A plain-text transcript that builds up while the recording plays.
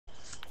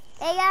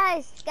Hey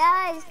guys!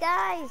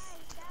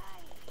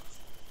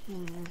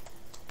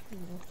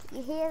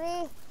 You hear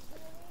me?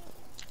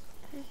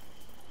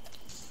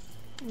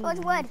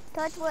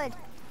 Touch wood.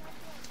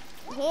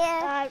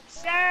 Here.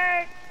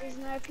 Sir, there's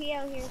no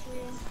PO here for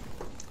you.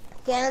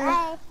 Again?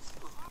 Hi.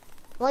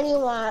 What do you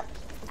want?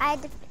 I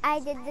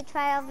did the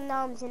trial of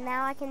gnomes, and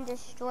now I can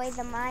destroy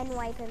the mine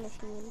wiper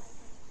machine.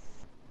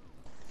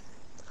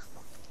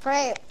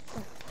 Great.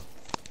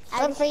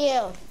 Good for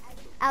you.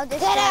 I'll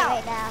destroy it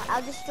right now.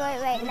 I'll destroy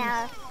it right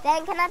now.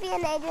 Then can I be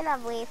an agent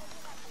of Leaf?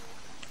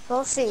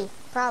 We'll see.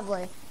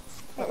 Probably.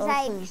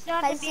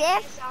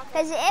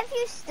 Because if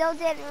you still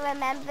didn't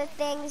remember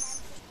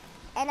things,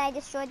 and I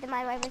destroyed the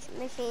mine wiper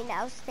machine,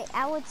 I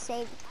would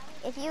save.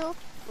 If you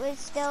were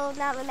still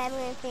not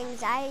remembering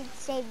things, I'd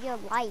save your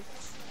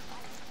life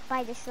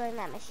by destroying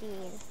that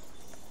machine.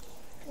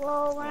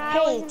 Well, when I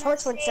was in that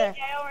stage,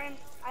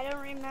 I don't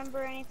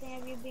remember anything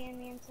of you being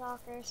me in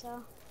soccer,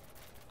 so.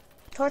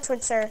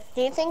 Torchwood, sir.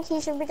 Do you think he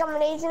should become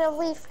an agent of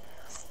Leaf?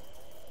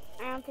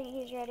 I don't think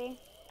he's ready.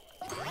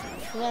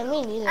 Yeah,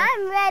 me neither.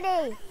 I'm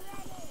ready.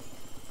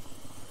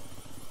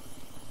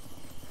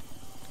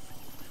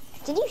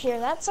 Did you hear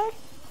that, sir?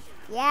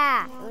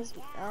 Yeah. No. It was.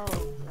 Oh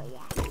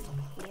yeah.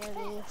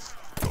 Really?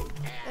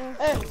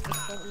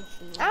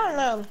 I don't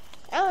know.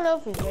 I don't know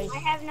if he's ready. I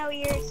have no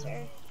ears,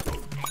 sir.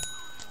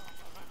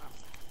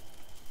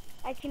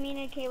 I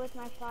communicate with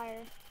my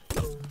fire.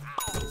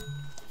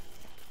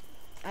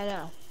 I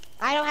know.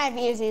 I don't have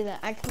ears either.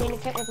 I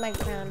communicate with my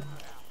ground.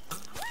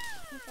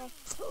 Okay.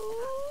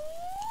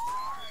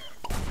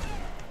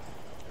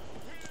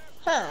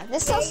 Huh,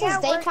 this still says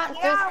Daypot 3.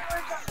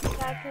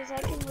 Yeah, because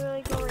I can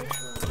really go right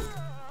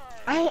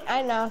through.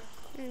 I know.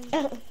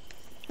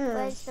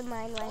 Where's the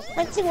mine wiper?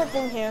 Let's see what's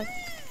in here.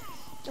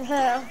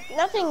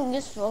 Nothing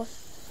useful.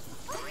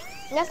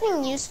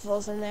 Nothing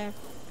useful's in there.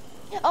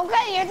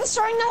 Okay, you're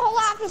destroying the whole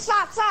office.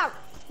 Stop.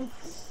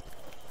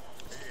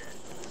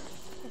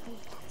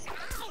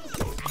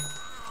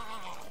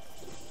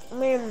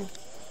 Where's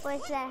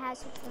that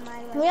house with the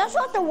mine wiper? We also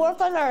have to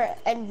work on our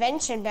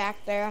invention back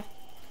there.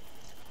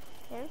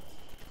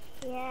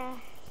 Yeah.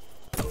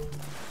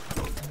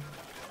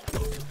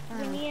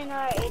 We need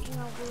another agent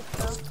of Leaf,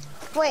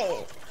 though.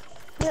 Wait.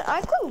 Yeah,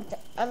 I couldn't.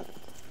 I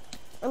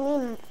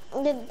mean,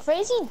 did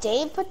Crazy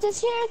Dave put this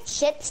here?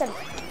 Chips and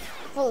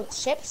full of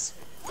chips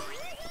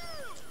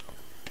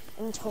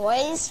and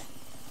toys.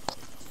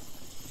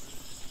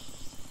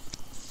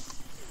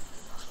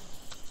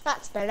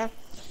 That's better.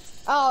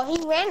 Oh, he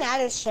ran out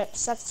of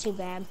chips. That's too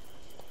bad.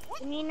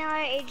 We need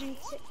another agent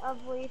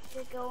of Leaf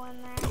to go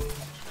in there.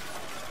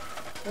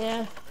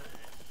 Yeah.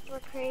 Where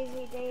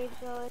Crazy Dave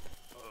goes.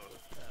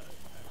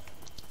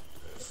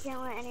 We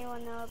can't let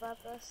anyone know about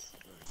this.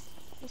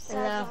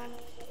 Besides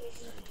only the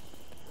agent.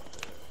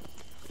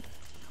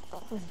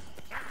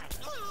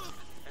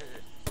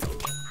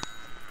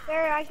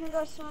 There, I can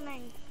go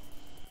swimming.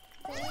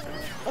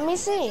 Let me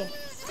see.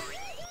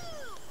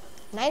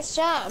 Nice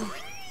job.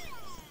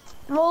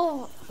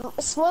 Move,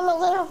 swim a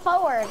little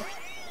forward.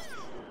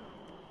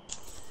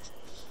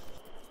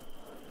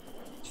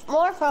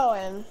 More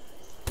forward.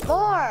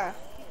 More.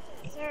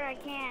 Sir, I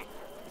can't.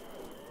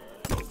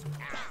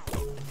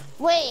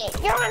 Wait,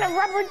 you're on a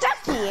rubber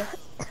ducky.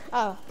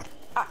 Oh,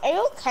 are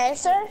you okay,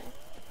 sir?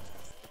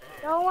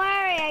 Don't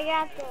worry, I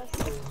got this.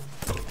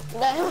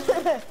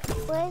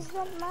 Where's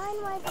the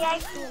mine wiper? Yeah,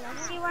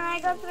 see, when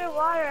I go through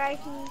water, I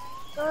can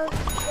go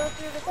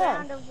through the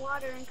ground of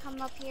water and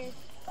come up here.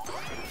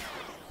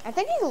 I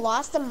think he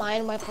lost the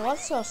mine wiper.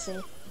 Let's go see.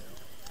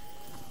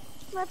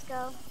 Let's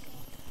go.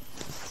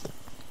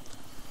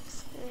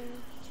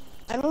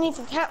 I mean, if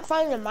you can't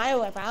find the mine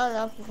wiper, I don't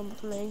know if you can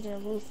become an agent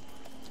of Leaf.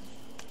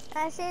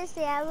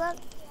 Seriously, I look.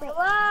 Wait. Whoa,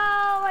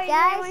 are you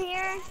anyone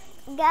here?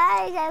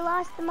 Guys, I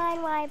lost the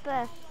mine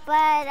wiper,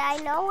 but I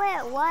know where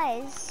it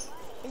was.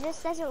 It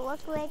just doesn't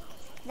look like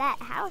that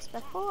house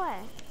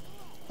before.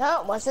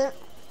 No, it wasn't.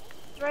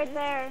 It's right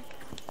there.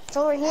 It's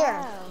over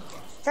here. Oh.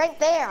 It's right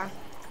there.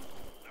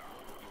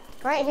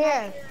 Right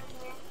here.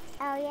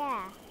 Oh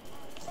yeah.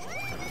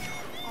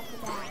 I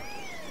forgot.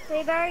 So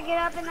you better get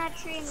up in that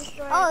tree and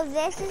destroy it. Oh,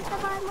 this is the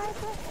mine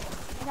wiper?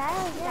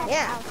 That is that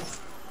house.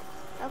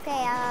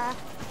 Okay,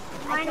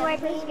 mine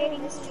wiper is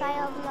getting this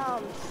trial of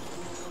gnomes.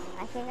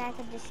 I think I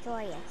could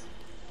destroy it.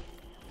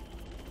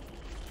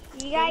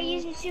 You gotta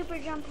use your super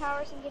jump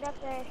powers and get up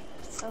there.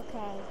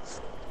 Okay.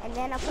 And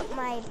then I'll put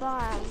my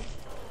bomb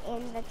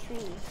in the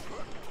tree.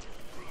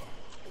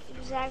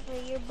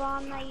 Exactly, your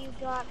bomb that you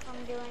got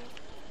from doing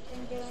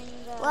the...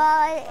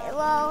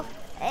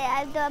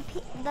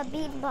 the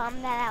beam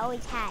bomb that I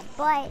always had,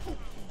 but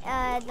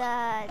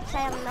the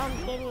trial of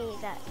gnomes gave me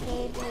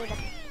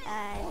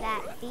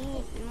that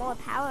beam, more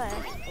power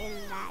in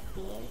that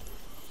beam,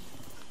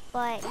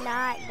 but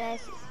not the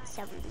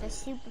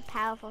super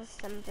powerful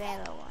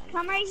sombrero one.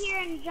 Come right here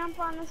and jump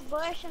on this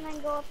bush and then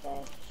go up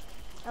there.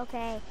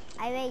 Okay,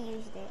 I already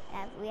used it.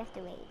 We have to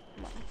wait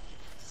more.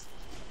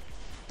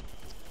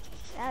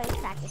 I always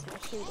practice my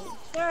shooting.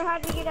 Sir,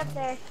 how'd you get up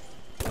there?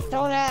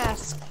 Don't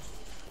ask.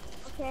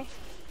 Okay.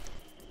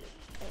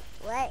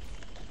 Wait, what?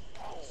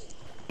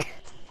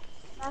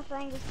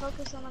 playing. Just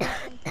focus on the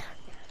mission.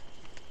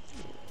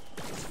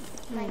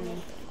 My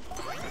mission.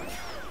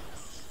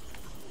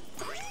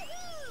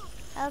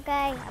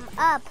 Okay, I'm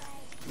up.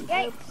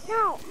 Yay!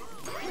 No!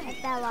 I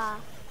fell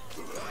off.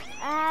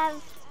 I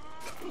have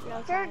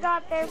no Sir time.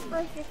 got there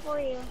first before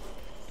you.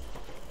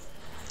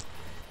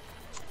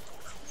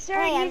 Sir,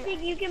 Hey, you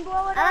think you can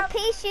blow it I'm a up?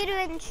 pea shooter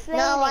in training.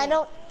 No, I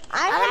don't.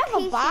 I I'm a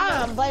have a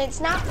bomb, but it's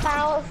not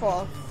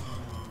powerful.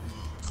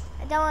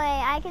 Don't worry,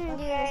 I can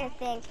do this, I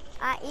think.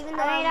 Even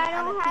though I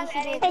I'm don't a have pea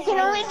shooter in It can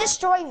only training.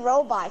 destroy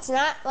robots,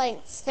 not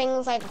like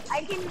things like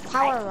I can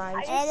power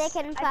runs. And they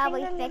can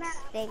probably I think I'm fix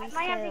things I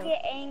might have to too.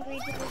 get angry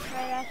to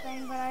destroy that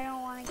thing, but I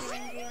don't want to get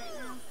angry right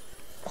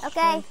now.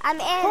 Okay, I'm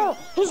in. Oh,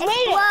 he's made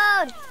it.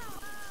 Explode!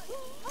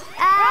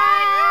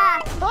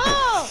 Ah!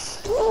 Oh!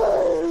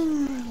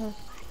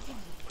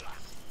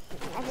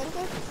 I think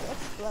it's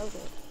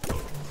exploded.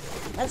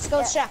 Let's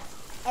go check.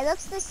 It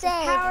looks the same.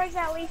 Power's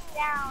at least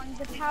down.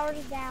 The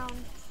power's down.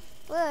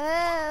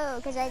 Woohoo!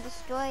 Because I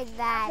destroyed I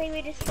that. think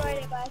we destroyed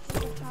it, but I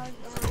think the power's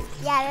down.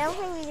 Yeah, I don't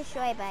think we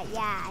destroyed, but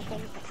yeah, I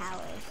think the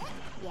power is.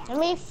 Yeah. Let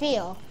me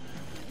feel.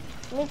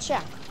 Let me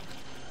check.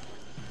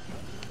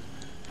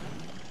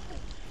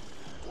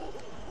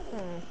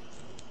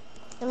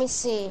 Let me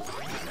see.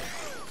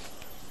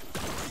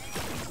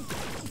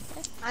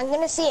 I'm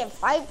gonna see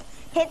if I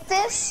hit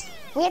this.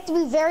 We have to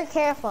be very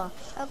careful.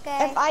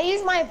 Okay. If I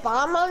use my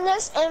bomb on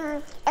this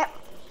and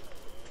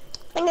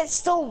it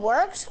still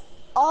works,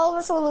 all of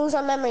us will lose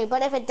our memory.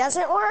 But if it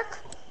doesn't work,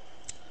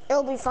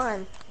 it'll be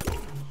fine.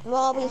 We'll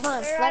all be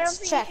fine. Sir, I don't Let's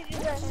think check. you should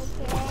do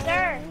this.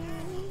 Sir!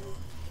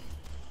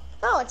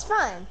 Oh, it's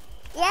fine.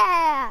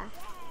 Yeah.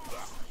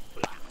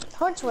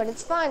 Torchwood,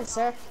 it's fine,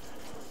 sir.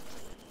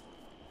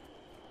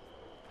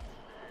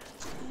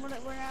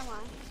 Where am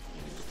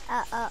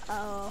I?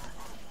 Uh-oh.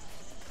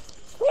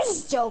 You're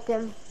just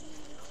joking.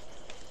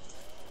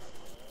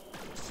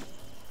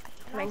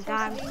 Oh my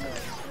God.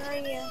 Where are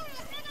you?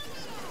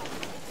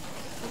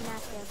 I'm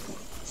not joking.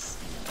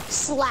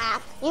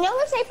 Slap. You know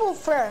it's April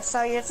 1st,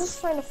 so you're just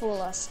trying to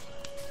fool us.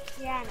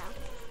 Yeah, I know.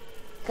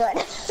 Good.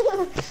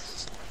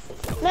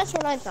 That's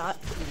what I thought.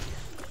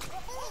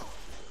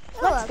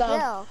 Oh, Let's a go.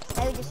 kill.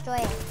 Let me destroy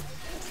it.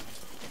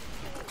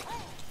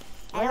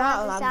 I We're don't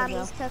not want the allowed to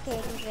zombies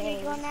cooking Here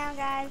you go things. now,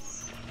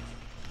 guys.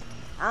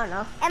 I don't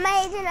know. Am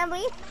I Agent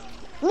Emily?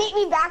 Meet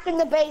me back in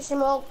the base and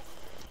we'll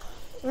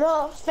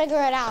figure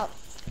it out.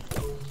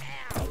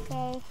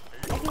 Okay.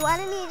 If you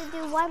wanted me to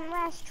do one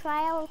last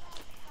trial,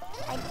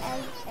 I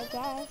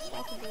guess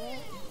I could do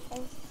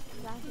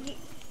it.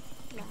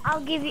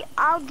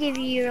 I'll give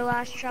you your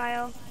last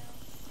trial.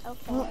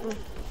 Okay.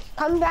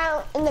 Come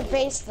down in the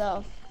base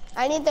though.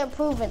 I need to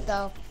approve it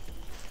though.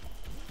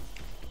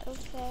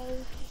 Okay.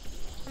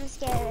 I'm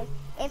scared.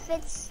 If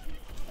it's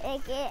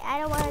like I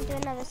don't want to do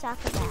another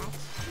soccer match.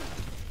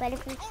 But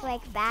if it's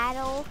like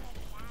battle,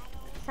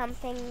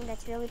 something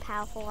that's really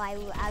powerful, I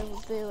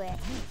will do it.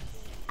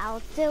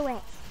 I'll do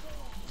it.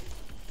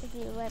 If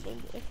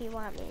you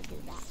want me to do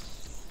that.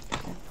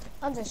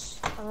 I'll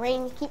just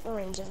keep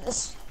arranging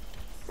this.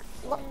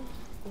 Look.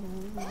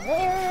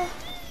 There.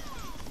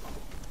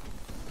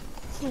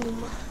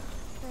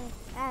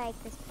 I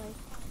like this place.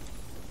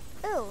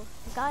 Ooh,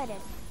 a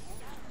garden.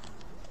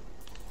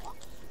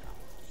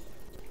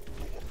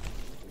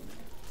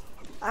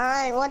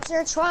 Alright, what's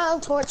your trial,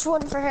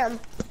 Torchwood, for him?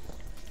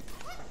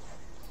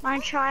 My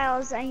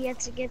trials are yet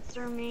to get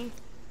through me.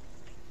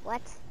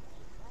 What?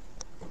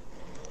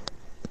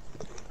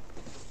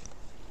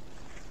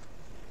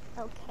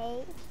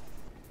 Okay.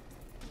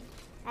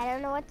 I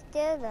don't know what to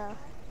do though.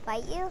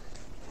 Fight you?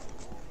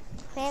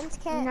 Plants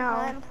can't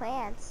harm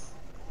plants.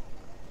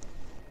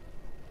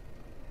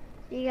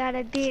 You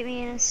gotta beat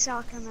me in a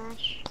soccer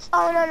match.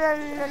 Oh no,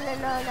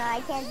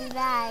 I can't do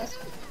that.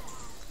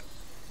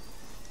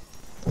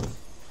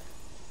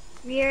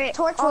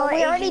 Torchwood,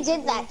 we already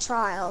did that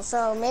trial,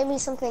 so maybe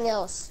something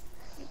else.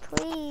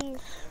 Please.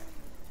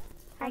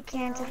 I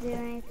can't do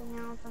anything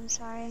else, I'm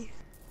sorry.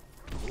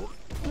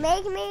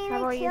 Make me How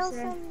about like you, kill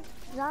sir? some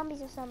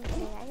zombies or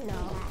something. I don't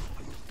know.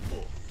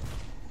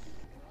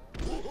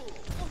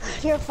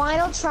 Your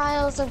final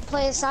trials of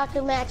play a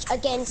soccer match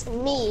against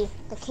me,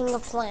 the King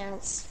of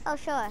Plants. Oh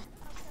sure.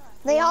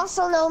 They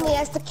also know me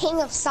as the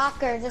King of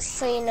Soccer, just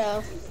so you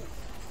know.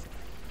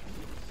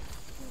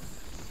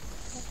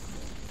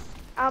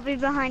 I'll be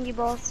behind you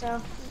both,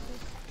 so.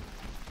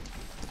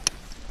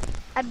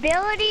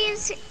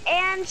 Abilities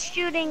and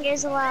shooting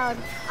is allowed.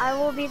 I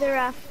will be the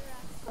ref.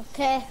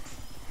 Okay.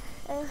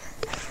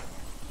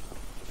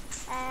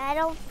 I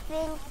don't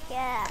think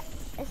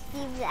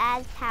Steve's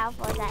as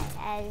powerful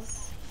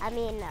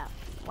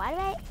why do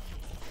I?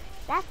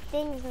 That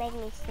thing's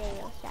making me say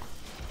real stuff.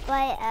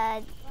 But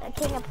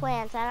King of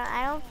Plants,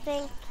 I don't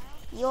think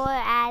you're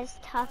as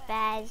tough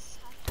as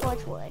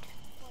Torchwood.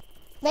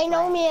 They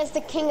know me as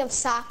the King of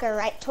Soccer,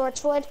 right,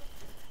 Torchwood?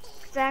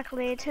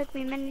 Exactly. It took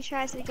me many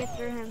tries to get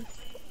through him.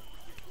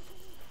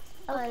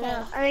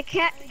 Okay. I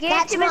can't get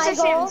That's to my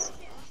goal. positions.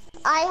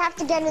 I have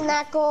to get in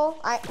that goal.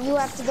 You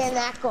have to get in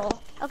that goal.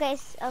 Okay.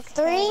 Okay.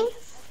 3,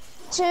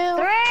 2,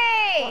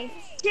 3,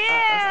 2,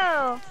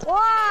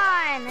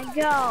 1,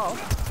 go.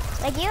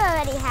 Like you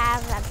already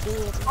have a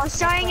beat. Oh,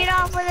 starting it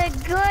off with a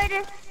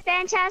good,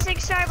 fantastic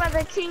start by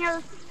the king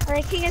of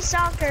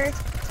soccer.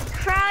 The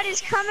crowd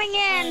is coming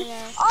in.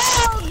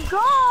 Oh,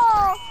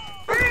 goal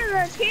for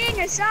the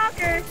king of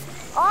soccer.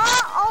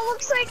 Oh,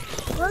 looks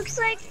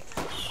like.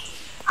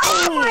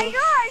 Oh my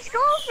gosh,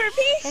 goal for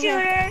Pea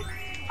Shooter.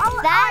 Oh,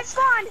 that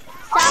spawned.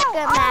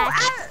 Soccer match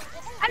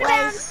out of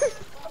bounds.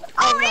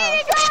 Oh, in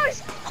it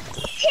goes.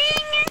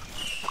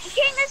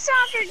 King of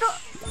soccer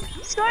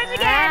scores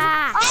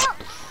again. Oh,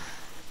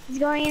 he's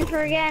going in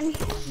for again.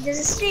 He does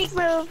a sneak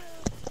move.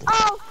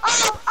 Oh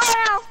no.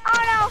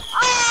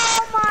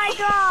 Oh my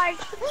gosh.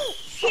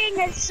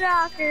 King of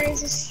soccer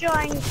is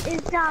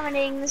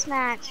dominating this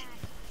match.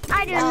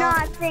 I do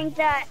not think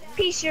that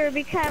Pea Shooter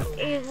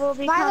will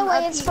become. By the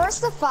way, it's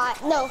first to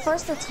 5. No,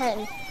 first to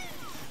 10.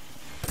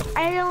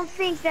 I don't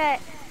think that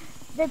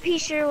the Pea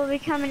Shooter will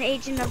become an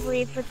agent of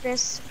leave with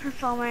this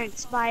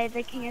performance by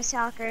the king of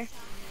soccer.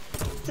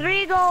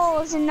 3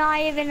 goals and not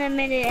even a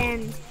minute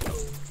in.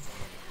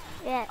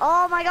 Yeah.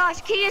 Oh my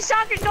gosh, king of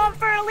soccer's going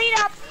for a lead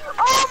up.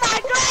 Oh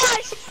my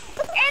gosh!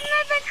 And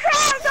then the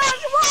crowd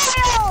goes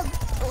wild!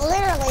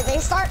 Literally, they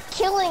start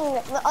killing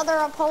the other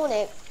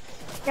opponent.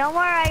 Don't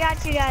worry, I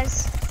got you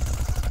guys.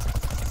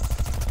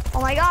 Oh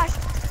my gosh.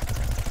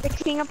 The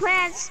king of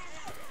plants.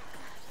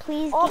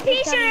 Please. Oh,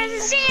 Pea Shooter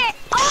doesn't see it.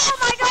 Oh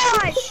my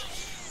gosh.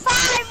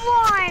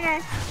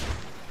 5-1.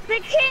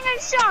 The king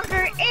of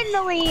soccer in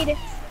the lead.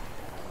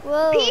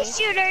 Whoa. Pea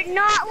Shooter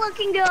not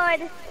looking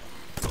good.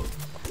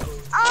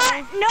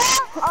 No.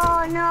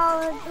 Oh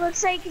no.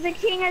 To like the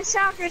king of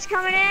soccer is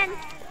coming in.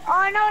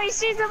 Oh no, he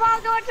sees the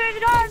ball going towards the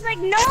goal. It's like,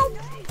 nope.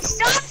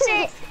 Stops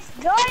it.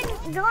 Going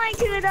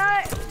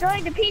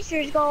to Pea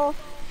Shooter's goal.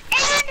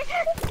 And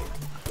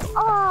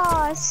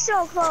oh,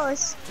 so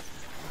close.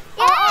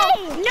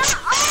 Yay! No!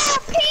 Oh,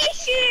 Pea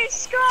Shooter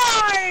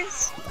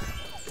scores!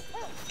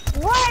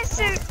 What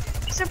a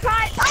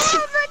surprise!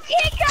 Oh, the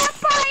kick up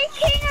by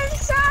King of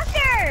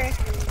Soccer!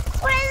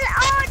 What is it?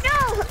 Oh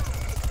no!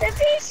 The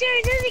Pea Shooter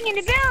is losing in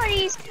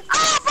abilities.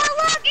 Oh, but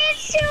look,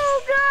 it's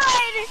too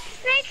good!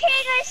 The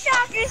King of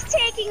Soccer is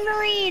taking the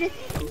lead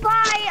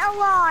by a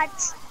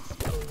lot.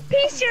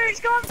 Pea Shooter is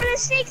going for the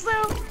sneak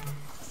move.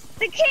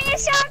 The king of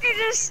soccer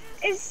just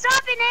is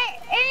stopping it,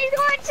 and he's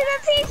going to the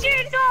Pea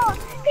Shooter goal.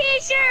 Pea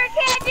Shooter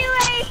can't do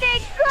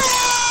anything.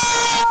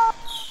 Goal!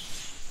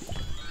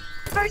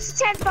 First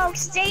to 10,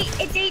 folks. It's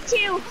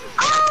 8-2.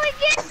 Oh, he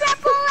gets that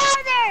ball out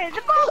of there.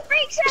 The ball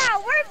freaks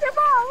out. Where's the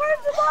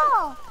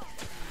ball?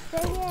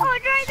 Oh,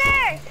 it's right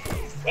there.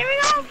 Here we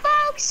go,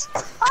 folks.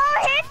 Oh,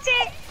 hits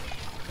it.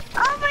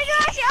 Oh my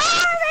gosh.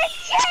 Oh, the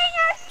king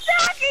of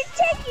soccer is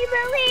taking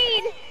the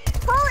lead.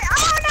 Holy,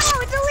 oh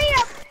no, it's a lead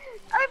up.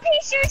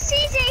 Pea Shooter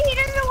sees it. He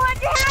doesn't want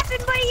it to happen,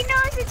 but he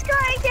knows it's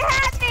going to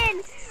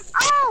happen.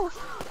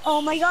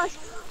 Oh my gosh.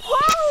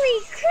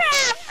 Holy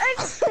crap. A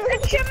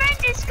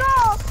tremendous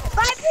goal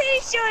by Pea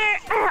Shooter.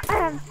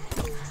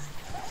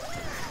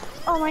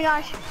 Oh my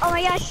gosh. Oh,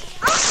 and that's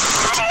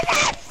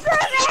the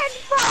end,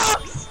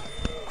 folks.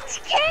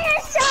 King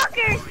of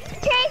Soccer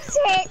takes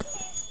it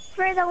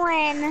for the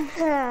win.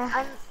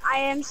 I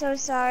am so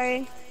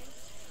sorry.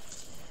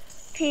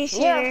 Pea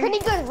Shooter. You're a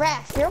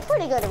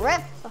pretty good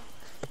ref.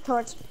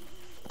 Torch.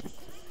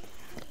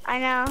 I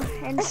know.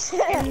 In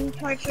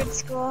Torchwood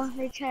School,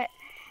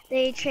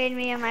 they trained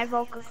me on my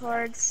vocal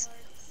cords.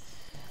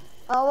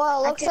 Oh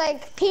well, looks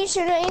like Pea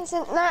Shooter ain't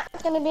not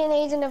gonna be an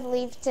agent of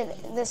leave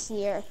this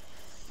year,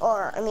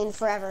 or I mean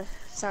forever.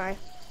 Sorry.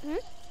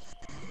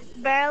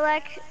 Better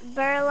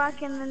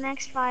luck in the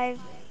next 5,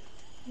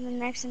 in the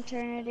next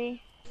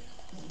eternity.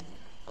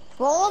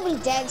 Well, we'll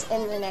be dead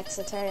in the next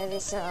eternity,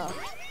 so.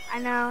 I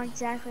know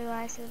exactly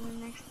why I said in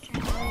the next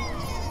eternity.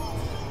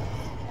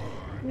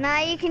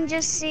 Now you can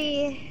just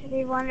see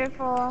the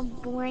wonderful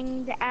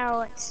blinged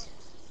out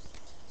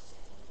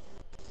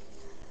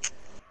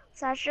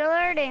Sasha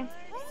Lurdy.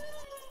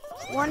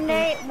 One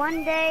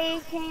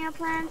day, King of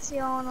Plants,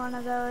 you'll own one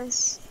of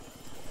those.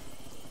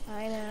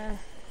 I know.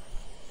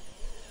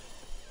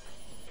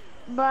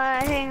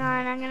 But hang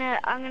on,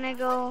 I'm gonna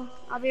go.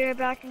 I'll be right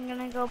back. I'm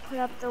gonna go put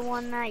up the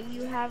one that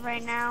you have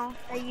right now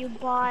that you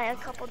bought a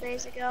couple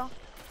days ago.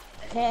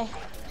 Okay.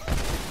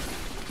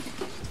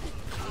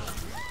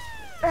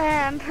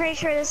 I'm pretty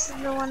sure this is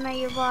the one that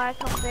you bought a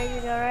couple days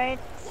ago, right?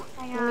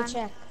 Hang on. Let me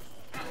check.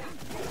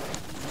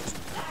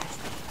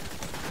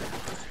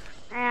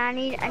 And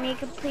I need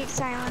complete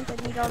silence. I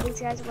need all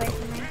these guys away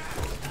from me.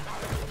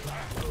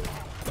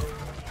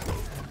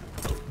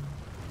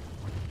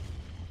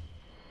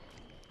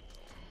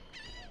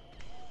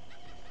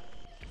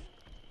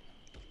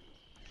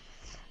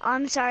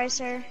 I'm sorry,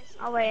 sir.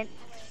 I'll wait.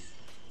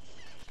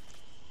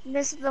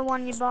 This is the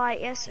one you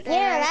bought yesterday.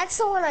 Yeah, right? that's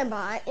the one I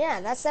bought.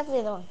 Yeah, that's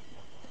definitely the one.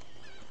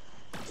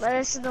 But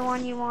this is the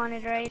one you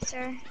wanted, right,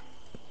 sir?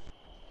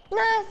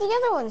 Nah, the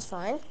other one's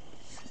fine.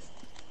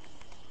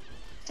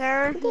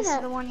 Sir, this is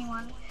the one you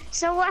wanted.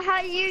 So how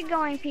are you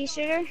going, Pea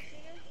Shooter?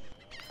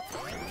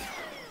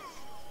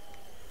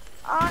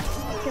 Oh,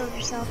 you killed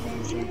yourself,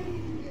 didn't you?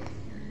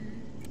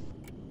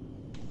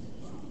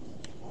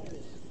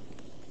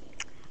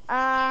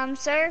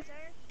 Sir?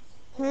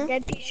 Hmm?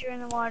 Dead Pichu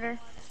in the water.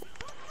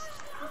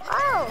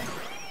 Oh,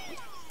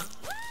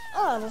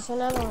 Oh, there's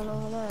another one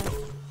over there.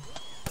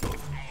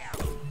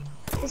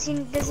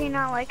 Does he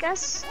not like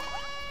us?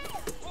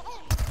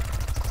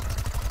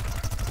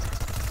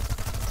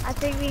 I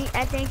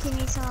think he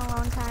needs some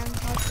alone time.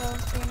 Let's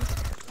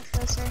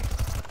go, sir.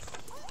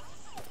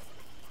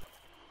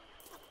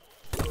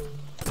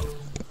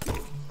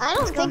 I don't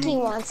Let's go think he hang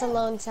out. wants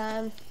alone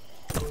time.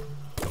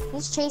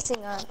 He's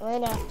chasing us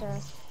right after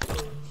us.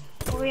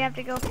 Well, we have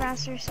to go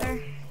faster,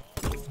 sir.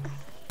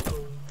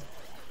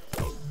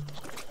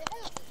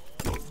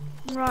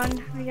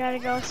 Run, we gotta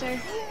go, sir.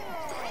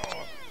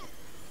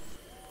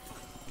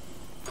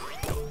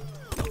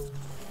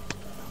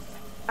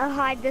 I'll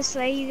hide this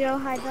way, you go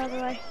hide the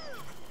other way.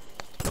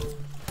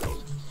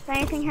 If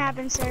anything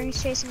happens, sir,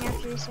 he's chasing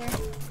after you, sir.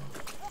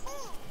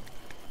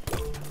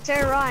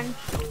 Sir, run.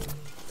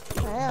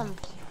 I am.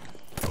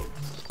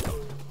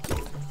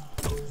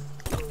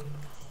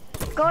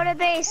 Go to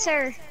base,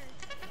 sir.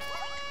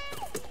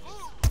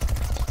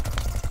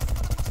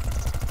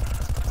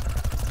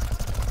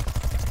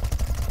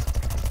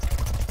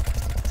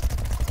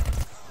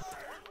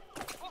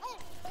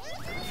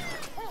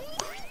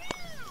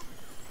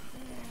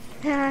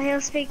 He'll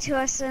speak to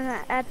us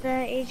at the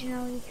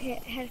Agent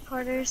Elite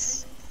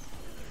headquarters.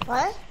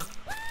 What?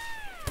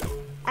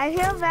 I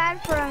feel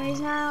bad for him. He's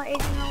not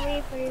Agent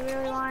Elite, but he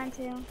really wanted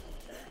to.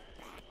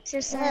 It's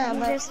just, Yeah,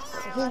 but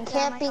he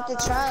can't beat the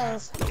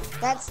trials.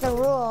 That's the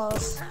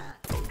rules.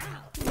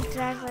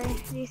 Exactly.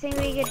 Do you think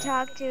we could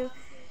talk to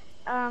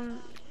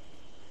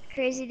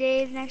Crazy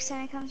Dave next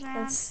time he comes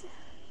around?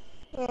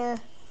 Yeah.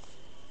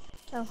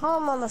 I'll call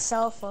him on the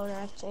cell phone,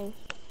 actually.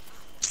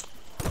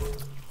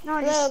 No,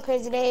 Hello, just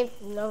Crazy Dave.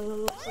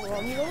 No.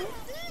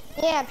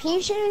 Yeah,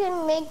 Pichu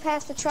didn't make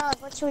past the trials.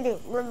 What should we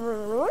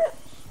do?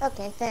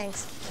 Okay,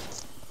 thanks.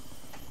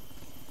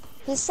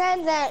 He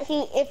said that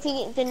if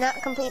he did not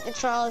complete the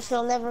trials,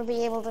 he'll never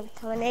be able to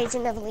become an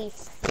Agent of Elite.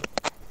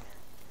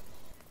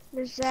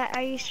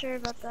 are you sure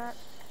about that?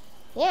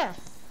 Yeah.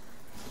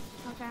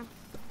 Okay.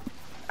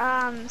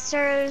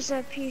 Sir, there's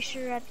a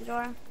Pichu at the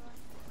door.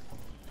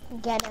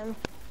 Get him.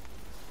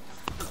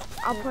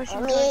 I'll push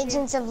him The towards you.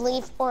 Agents of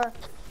Leaf, or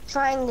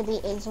trying to be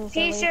Agents of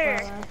Leaf.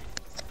 Pichu!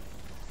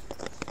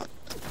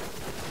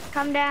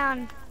 Come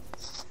down.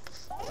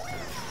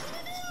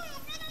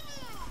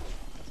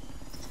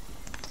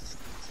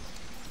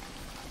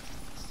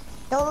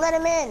 Don't let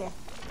him in.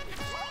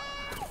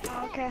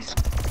 Okay.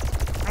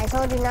 I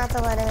told you not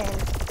to let him in.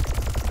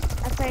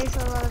 I thought you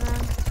said let him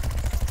in.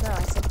 No,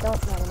 I said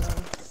don't let him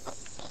in.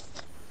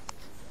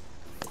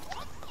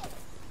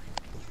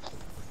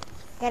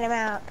 Get him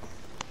out.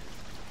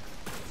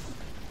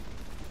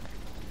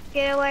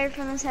 Get away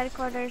from his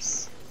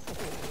headquarters.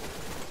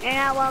 You're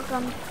not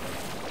welcome.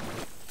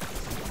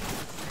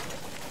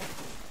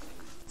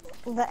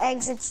 The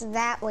exit's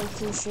that way,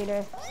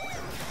 Two-Shooter.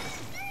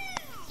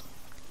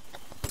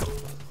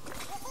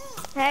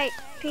 Hey,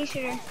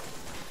 Pichu.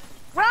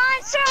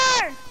 Run,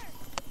 sir!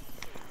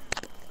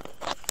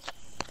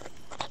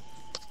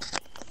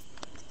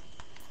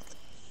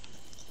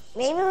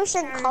 Maybe we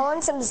should call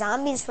in some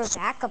zombies for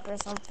backup or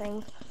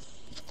something.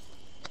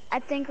 I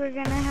think we're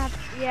gonna have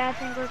to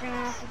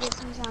get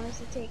some zombies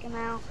to take him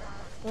out.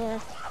 Yeah.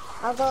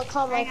 I'll go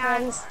call my Hang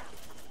on. friends.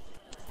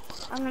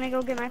 I'm gonna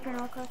go get my friend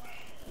real quick.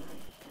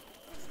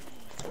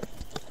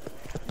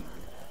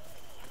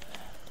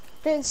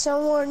 Did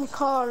someone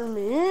call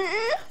me?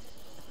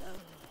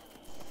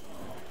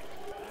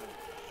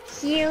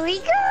 Here we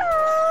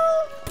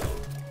go!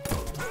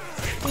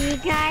 We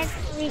got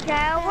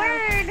a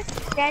word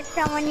that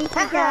someone needs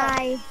to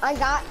die.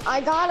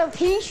 I got a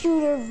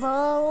pea-shooter,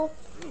 bro.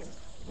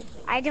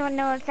 I don't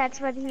know if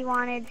that's what he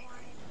wanted.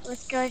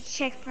 Let's go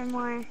check for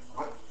more.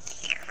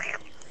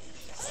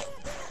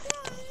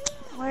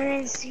 Where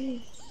is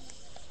he?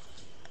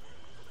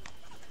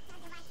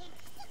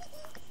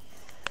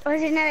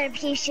 There's another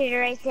pea shooter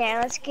right there.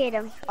 Let's get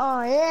him.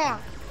 Oh yeah.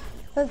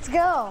 Let's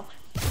go.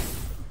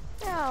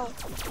 no.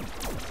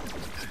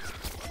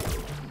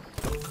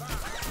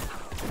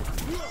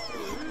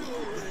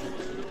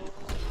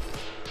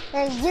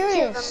 Hey, do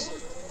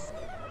this.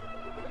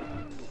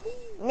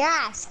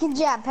 Nice. Good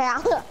job,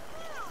 pal.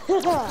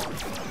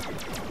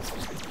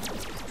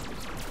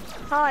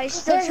 Oh, he's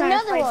still There's trying to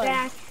another fight one.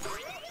 back.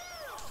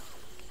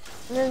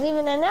 There's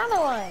even another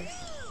one.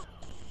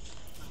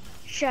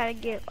 Try to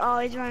get. Oh,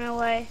 he's running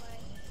away.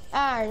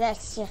 Ah,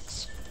 that's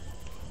just.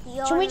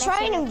 You're Should we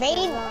try and messing with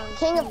the invade wrong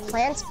King of team.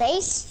 Plants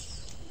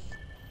base?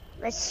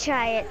 Let's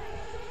try it.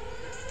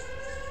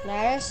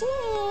 Let us see.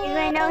 Because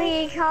I know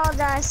he called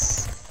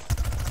us.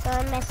 So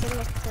I'm messing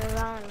with the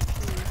wrong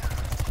team.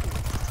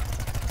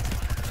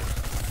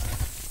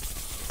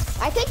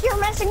 I think you're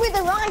messing with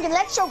the wrong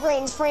electro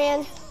brains,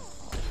 friend.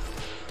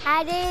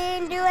 I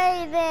didn't do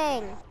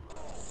anything.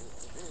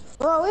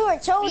 Well, we were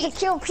told to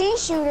kill pea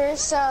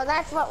shooters, so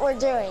that's what we're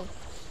doing.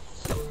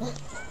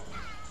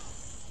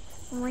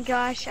 Oh my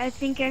gosh, I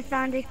think I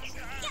found it.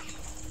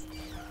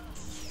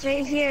 It's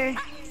right here.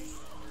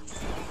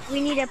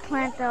 We need a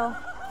plant though.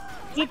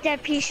 Get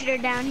that pea shooter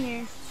down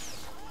here.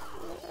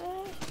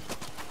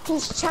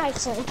 He's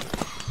chasing.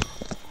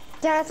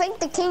 Then I think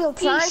the King of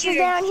Plants is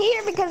down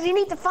here because you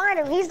need to find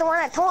him. He's the one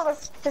that told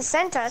us to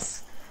send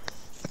us.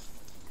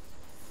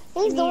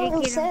 He's the one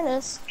who sent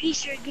us. Pea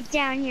shooter, get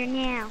down here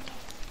now.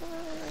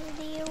 What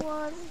do you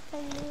want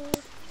from me?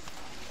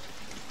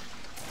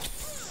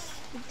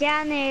 Get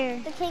down there.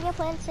 The King of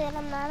Plants said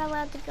I'm not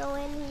allowed to go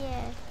in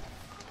here.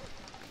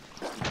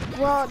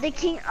 Well, the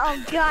king,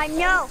 oh God,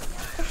 no.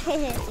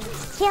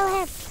 Kill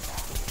him.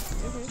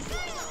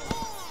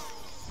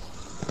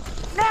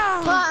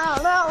 No. Oh,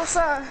 no,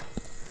 sir.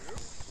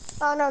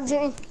 Oh, no,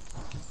 Jimmy.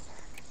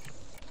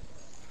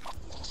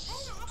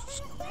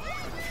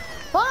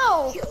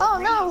 Whoa! Oh,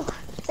 no.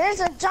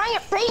 There's a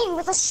giant bean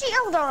with a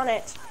shield on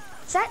it.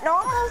 Is that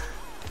normal?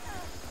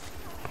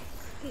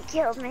 He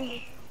killed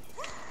me.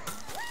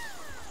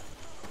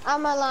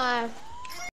 I'm alive.